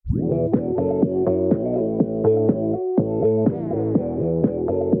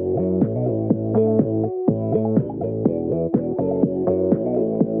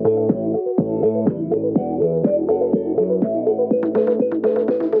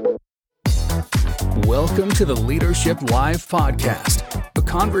Welcome to the Leadership Live podcast, a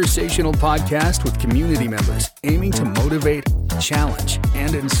conversational podcast with community members aiming to motivate, challenge,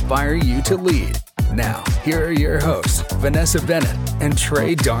 and inspire you to lead. Now, here are your hosts, Vanessa Bennett and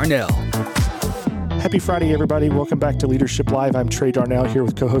Trey Darnell. Happy Friday, everybody. Welcome back to Leadership Live. I'm Trey Darnell here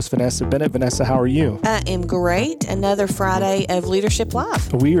with co-host Vanessa Bennett. Vanessa, how are you? I am great. Another Friday of Leadership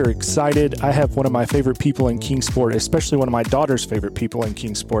Live. We are excited. I have one of my favorite people in Kingsport, especially one of my daughter's favorite people in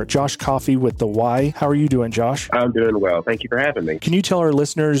Kingsport, Josh Coffey with the Y. How are you doing, Josh? I'm doing well. Thank you for having me. Can you tell our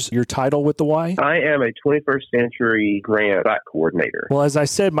listeners your title with the Y? I am a 21st Century Grant Site Coordinator. Well, as I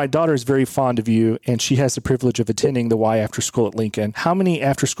said, my daughter is very fond of you, and she has the privilege of attending the Y After School at Lincoln. How many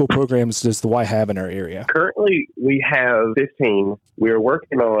after-school programs does the Y have in our area? Currently, we have 15. We are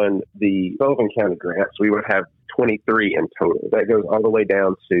working on the Sullivan County grants. We would have 23 in total. That goes all the way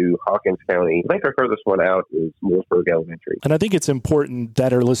down to Hawkins County. I think our furthest one out is Mooresburg Elementary. And I think it's important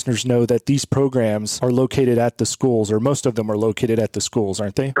that our listeners know that these programs are located at the schools, or most of them are located at the schools,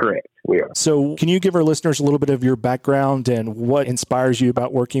 aren't they? Correct. We are. So can you give our listeners a little bit of your background and what inspires you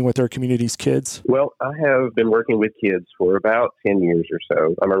about working with our community's kids? Well, I have been working with kids for about 10 years or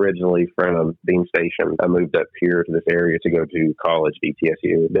so. I'm originally from Bean Station. I moved up here to this area to go to college,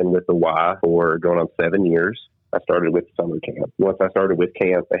 BTSU. Been with the Y for going on 7 years. I started with summer camp. Once I started with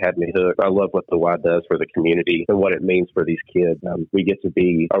camp, they had me hooked. I love what the Y does for the community and what it means for these kids. We get to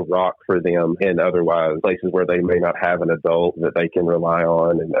be a rock for them in otherwise places where they may not have an adult that they can rely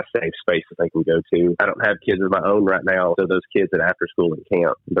on and a safe space that they can go to. I don't have kids of my own right now, so those kids at after school and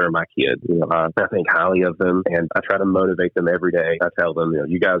camp, they're my kids. I think highly of them, and I try to motivate them every day. I tell them,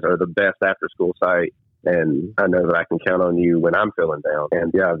 you guys are the best after school site. And I know that I can count on you when I'm feeling down.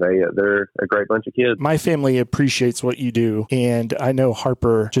 And yeah, they're a great bunch of kids. My family appreciates what you do. And I know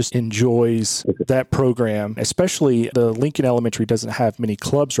Harper just enjoys that program, especially the Lincoln Elementary doesn't have many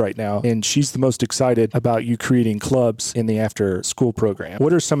clubs right now. And she's the most excited about you creating clubs in the after school program.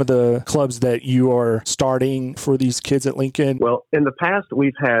 What are some of the clubs that you are starting for these kids at Lincoln? Well, in the past,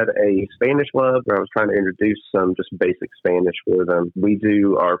 we've had a Spanish club where I was trying to introduce some just basic Spanish for them. We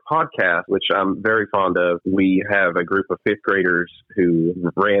do our podcast, which I'm very fond of. We have a group of fifth graders who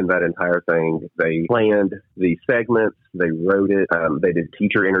ran that entire thing. They planned the segments, they wrote it, they did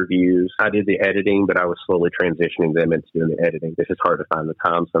teacher interviews. I did the editing, but I was slowly transitioning them into doing the editing. It's just hard to find the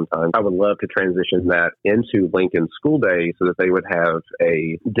time sometimes. I would love to transition that into Lincoln School Day so that they would have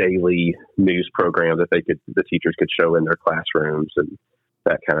a daily news program that the teachers could show in their classrooms and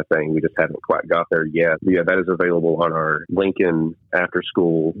that kind of thing. We just haven't quite got there yet. Yeah, that is available on our Lincoln After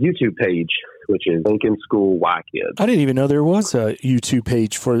School YouTube page, which is Lincoln School Y Kids. I didn't even know there was a YouTube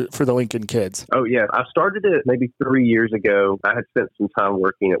page for the Lincoln kids. Oh, yeah. I started it maybe 3 years ago. I had spent some time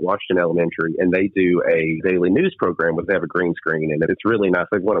working at Washington Elementary, and they do a daily news program where they have a green screen, and it's really nice.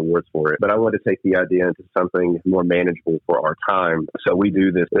 They've won awards for it. But I wanted to take the idea into something more manageable for our time. So we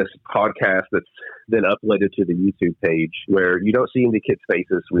do this podcast that's then uploaded to the YouTube page where you don't see any kids'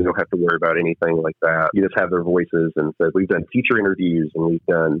 faces. We don't have to worry about anything like that. You just have their voices. And so we've done teacher interviews and we've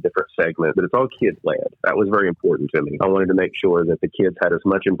done different segments, but it's all kid-led. That was very important to me. I wanted to make sure that the kids had as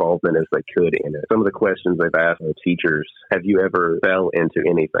much involvement as they could in it. Some of the questions they've asked the teachers, have you ever fell into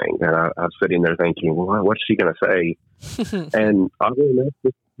anything? And I'm sitting there thinking, well, what's she going to say? And oddly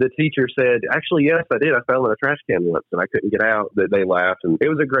enough, the teacher said, actually, yes, I did. I fell in a trash can once and I couldn't get out. They laughed. And it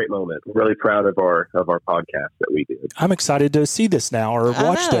was a great moment. I'm really proud of our podcast that we did. I'm excited to see this now or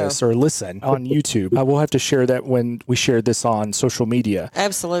watch this or listen on YouTube. We'll have to share that when we share this on social media.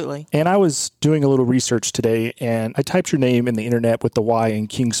 Absolutely. And I was doing a little research today and I typed your name in the internet with the Y in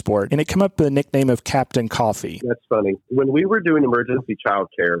Kingsport and it came up with the nickname of Captain Coffey. That's funny. When we were doing emergency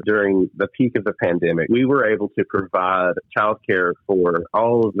childcare during the peak of the pandemic, we were able to provide childcare for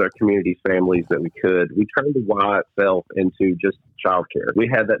all of the community's families that we could. We turned the Y itself into just childcare. We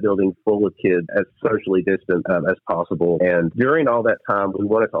had that building full of kids as socially distant as possible. And during all that time, we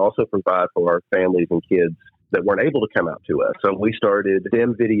wanted to also provide for our families and kids that weren't able to come out to us. So we started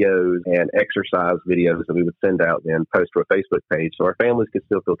STEM videos and exercise videos that we would send out and post to our Facebook page so our families could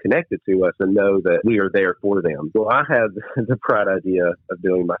still feel connected to us and know that we are there for them. Well, I had the bright idea of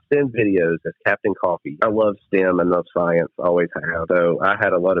doing my STEM videos as Captain Coffey. I love STEM and love science, always have. So I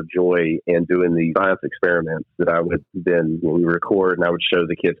had a lot of joy in doing the science experiments that I would then record and I would show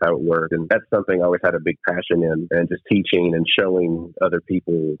the kids how it worked. And that's something I always had a big passion in, and just teaching and showing other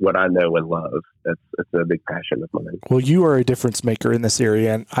people what I know and love. That's a big passion passion of mine. Well, you are a difference maker in this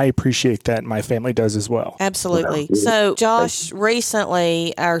area, and I appreciate that. And my family does as well. Absolutely. So, Josh,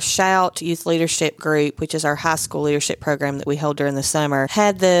 recently our S.H.O.U.T Youth Leadership Group, which is our high school leadership program that we hold during the summer,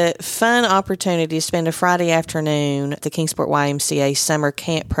 had the fun opportunity to spend a Friday afternoon at the Kingsport YMCA summer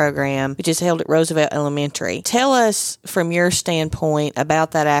camp program, which is held at Roosevelt Elementary. Tell us from your standpoint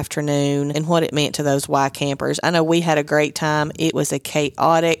about that afternoon and what it meant to those Y campers. I know we had a great time. It was a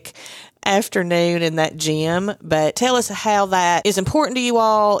chaotic afternoon in that gym, but tell us how that is important to you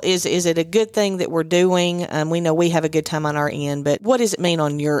all. Is it a good thing that we're doing? We know we have a good time on our end, but what does it mean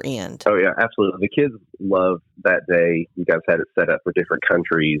on your end? Oh yeah, absolutely. The kids loved that day. You guys had it set up for different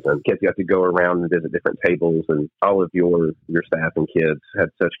countries, and kids got to go around and visit different tables, and all of your staff and kids had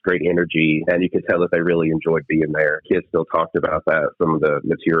such great energy, and you could tell that they really enjoyed being there. Kids still talked about that, some of the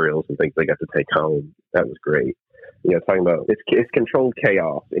materials and things they got to take home. That was great. Talking about it's controlled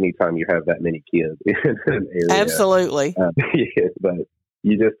chaos anytime you have that many kids in an area. Absolutely. But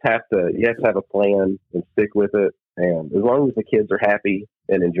you just have to have a plan and stick with it. And as long as the kids are happy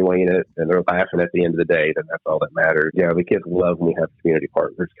and enjoying it and they're laughing at the end of the day, then that's all that matters. The kids love when we have community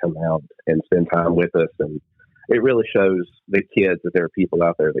partners come out and spend time with us. And it really shows the kids that there are people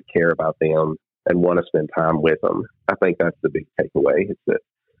out there that care about them and want to spend time with them. I think that's the big takeaway. It's that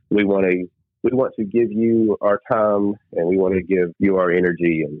we want to give you our time, and we want to give you our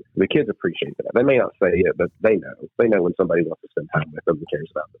energy, and the kids appreciate that. They may not say it, but they know. They know when somebody wants to spend time with them and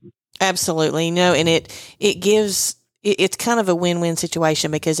cares about them. Absolutely. And it's kind of a win-win situation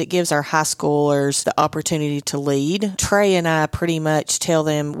because it gives our high schoolers the opportunity to lead. Trey and I pretty much tell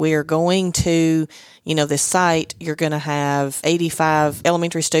them we're going to, this site, you're going to have 85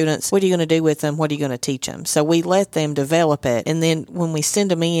 elementary students. What are you going to do with them? What are you going to teach them? So we let them develop it. And then when we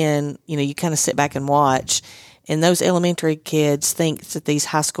send them in, you kind of sit back and watch. And those elementary kids think that these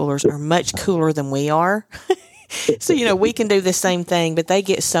high schoolers are much cooler than we are. So, we can do the same thing, but they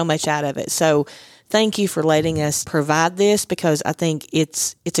get so much out of it. So thank you for letting us provide this because I think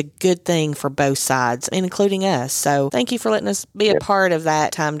it's a good thing for both sides, including us. So thank you for letting us be a part of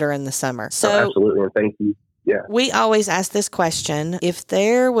that time during the summer. So absolutely. Thank you. Yeah. We always ask this question. If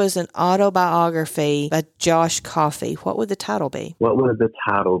there was an autobiography by Josh Coffey, what would the title be? What would the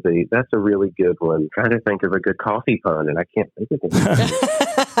title be? That's a really good one. I'm trying to think of a good coffee pun, and I can't think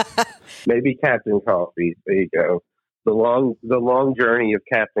of it. Maybe Captain Coffey. There you go. The long journey of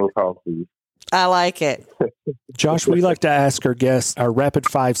Captain Coffey. I like it. Josh, we like to ask our guests our rapid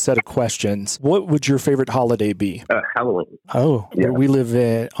 5 set of questions. What would your favorite holiday be? Halloween. Oh, yeah. We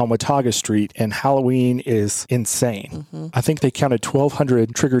live on Watauga Street, and Halloween is insane. Mm-hmm. I think they counted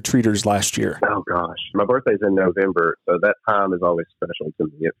 1,200 trick-or-treaters last year. Oh, gosh. My birthday's in November, so that time is always special to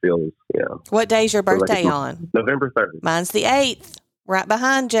me. It feels, What day's your birthday on? November 3rd. Mine's the 8th. Right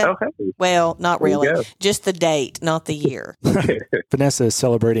behind you. Okay. Well, not really. Just the date, not the year. Vanessa is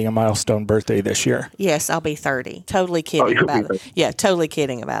celebrating a milestone birthday this year. Yes, I'll be 30. Totally kidding about it. Yeah, totally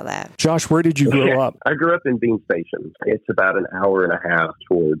kidding about that. Josh, where did you grow up? I grew up in Bean Station. It's about an hour and a half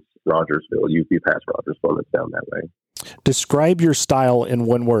towards Rogersville. You pass Rogersville, it's down that way. Describe your style in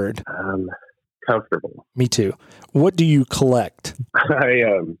one word. Comfortable. Me too. What do you collect? I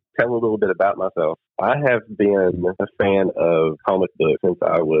tell a little bit about myself. I have been a fan of comic books since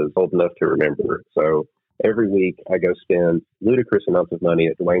I was old enough to remember. So every week I go spend ludicrous amounts of money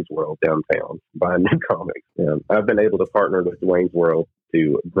at Dwayne's World downtown buying new comics. And I've been able to partner with Dwayne's World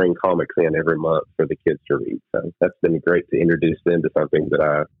to bring comics in every month for the kids to read. So that's been great to introduce them to something that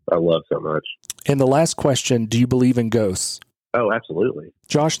I love so much. And the last question, do you believe in ghosts? Oh, absolutely.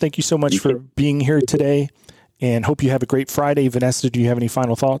 Josh, thank you so much for being here today, and hope you have a great Friday. Vanessa, do you have any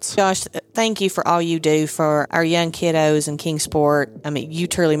final thoughts? Josh, thank you for all you do for our young kiddos in Kingsport. I mean, you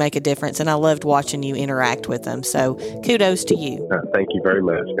truly make a difference, and I loved watching you interact with them. So kudos to you. Thank you very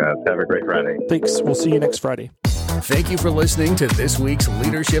much, guys. Have a great Friday. Thanks. We'll see you next Friday. Thank you for listening to this week's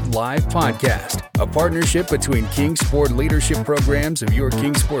Leadership Live podcast, a partnership between Kingsport Leadership Programs of your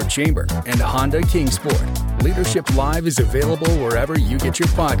Kingsport Chamber and Honda Kingsport. Leadership Live is available wherever you get your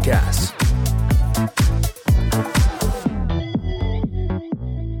podcasts.